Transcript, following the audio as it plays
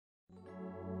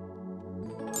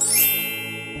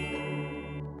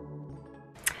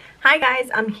Hi guys,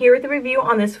 I'm here with a review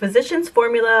on this Physicians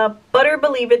Formula Butter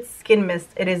Believe It Skin Mist.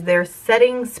 It is their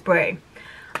setting spray.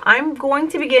 I'm going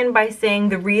to begin by saying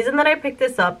the reason that I picked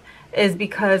this up is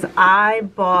because I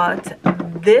bought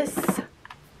this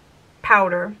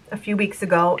powder a few weeks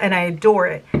ago and I adore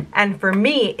it. And for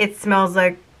me, it smells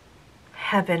like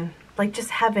heaven, like just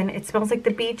heaven. It smells like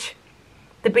the beach.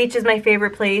 The beach is my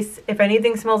favorite place. If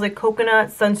anything smells like coconut,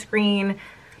 sunscreen,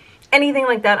 anything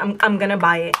like that, I'm gonna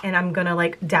buy it and I'm gonna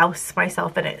like douse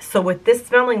myself in it. So with this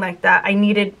smelling like that, I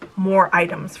needed more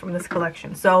items from this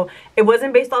collection. So it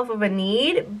wasn't based off of a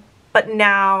need, but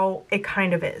now it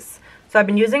kind of is. So I've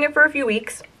been using it for a few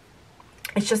weeks.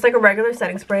 It's just like a regular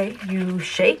setting spray. You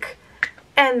shake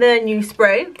and then you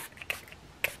spray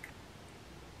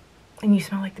and you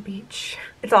smell like the beach.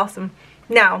 It's awesome.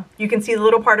 Now you can see the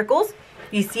little particles.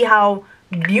 You see how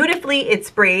beautifully it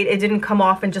sprayed. It didn't come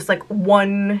off in just like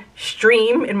one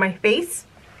stream in my face.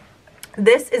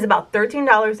 This is about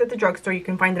 $13 at the drugstore. You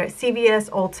can find it at CVS,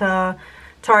 Ulta,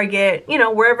 Target, you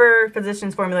know, wherever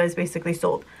Physicians Formula is basically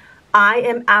sold. I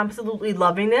am absolutely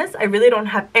loving this. I really don't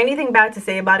have anything bad to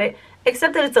say about it,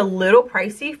 except that it's a little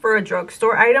pricey for a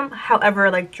drugstore item. However,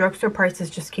 like drugstore prices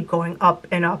just keep going up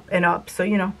and up and up. So,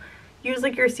 you know, use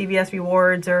like your CVS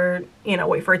rewards or, you know,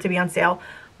 wait for it to be on sale.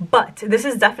 But this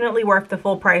is definitely worth the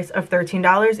full price of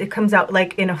 $13. It comes out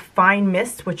like in a fine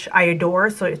mist, which I adore,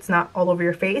 so it's not all over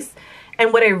your face.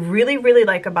 And what I really, really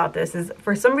like about this is,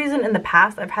 for some reason in the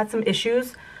past, I've had some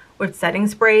issues with setting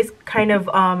sprays kind of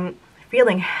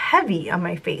feeling heavy on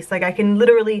my face. Like I can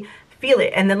literally feel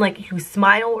it. And then like you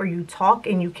smile or you talk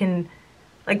and you can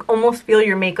like almost feel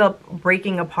your makeup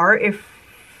breaking apart, if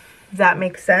that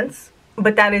makes sense.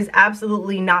 But that is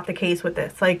absolutely not the case with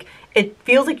this. Like, it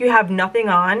feels like you have nothing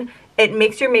on. It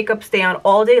makes your makeup stay on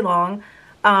all day long.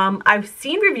 I've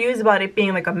seen reviews about it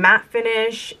being like a matte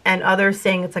finish and others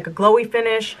saying it's like a glowy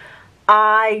finish.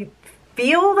 I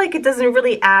feel like it doesn't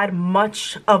really add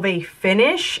much of a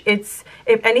finish. It's,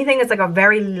 if anything, it's like a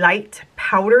very light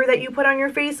powder that you put on your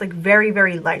face, like very,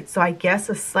 very light. So I guess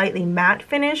a slightly matte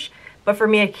finish. But for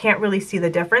me, I can't really see the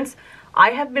difference. I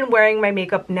have been wearing my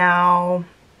makeup now...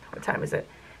 What time is it?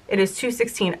 It is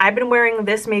 2:16. I've been wearing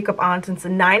this makeup on since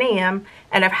 9 a.m.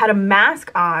 and I've had a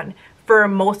mask on for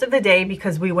most of the day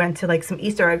because we went to like some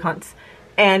Easter egg hunts.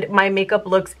 And my makeup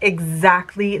looks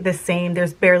exactly the same.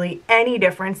 There's barely any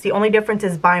difference. The only difference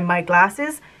is by my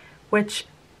glasses, which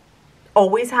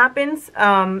always happens.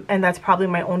 And that's probably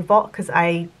my own fault because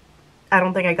I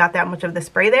don't think I got that much of the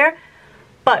spray there.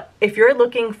 But if you're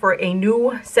looking for a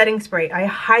new setting spray, I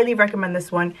highly recommend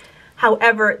this one.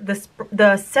 However,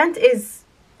 the scent is,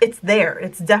 it's there.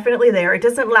 It's definitely there. It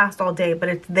doesn't last all day, but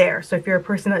it's there. So if you're a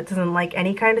person that doesn't like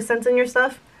any kind of scent in your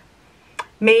stuff,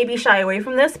 maybe shy away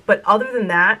from this. But other than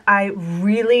that, I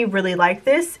really, really like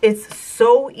this. It's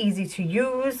so easy to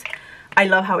use. I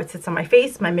love how it sits on my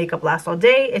face. My makeup lasts all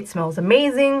day. It smells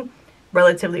amazing.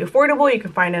 Relatively affordable. You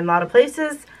can find it in a lot of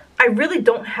places. I really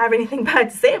don't have anything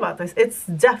bad to say about this. It's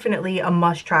definitely a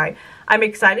must try. I'm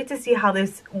excited to see how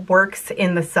this works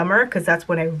in the summer because that's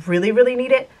when I really, really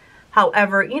need it.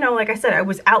 However, you know, like I said, I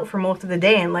was out for most of the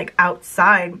day and like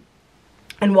outside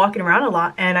and walking around a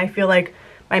lot, and I feel like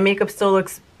my makeup still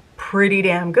looks pretty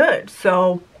damn good.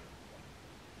 So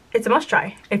it's a must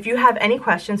try. If you have any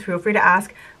questions, feel free to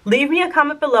ask. Leave me a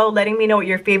comment below letting me know what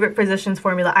your favorite Physicians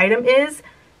Formula item is.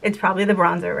 It's probably the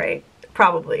bronzer, right?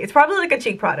 Probably. It's probably like a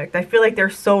cheek product. I feel like they're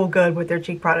so good with their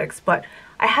cheek products, but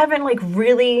I haven't like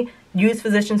really used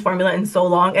Physicians Formula in so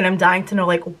long, and I'm dying to know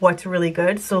like what's really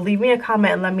good. So leave me a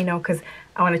comment and let me know because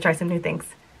I want to try some new things.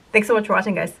 Thanks so much for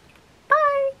watching, guys.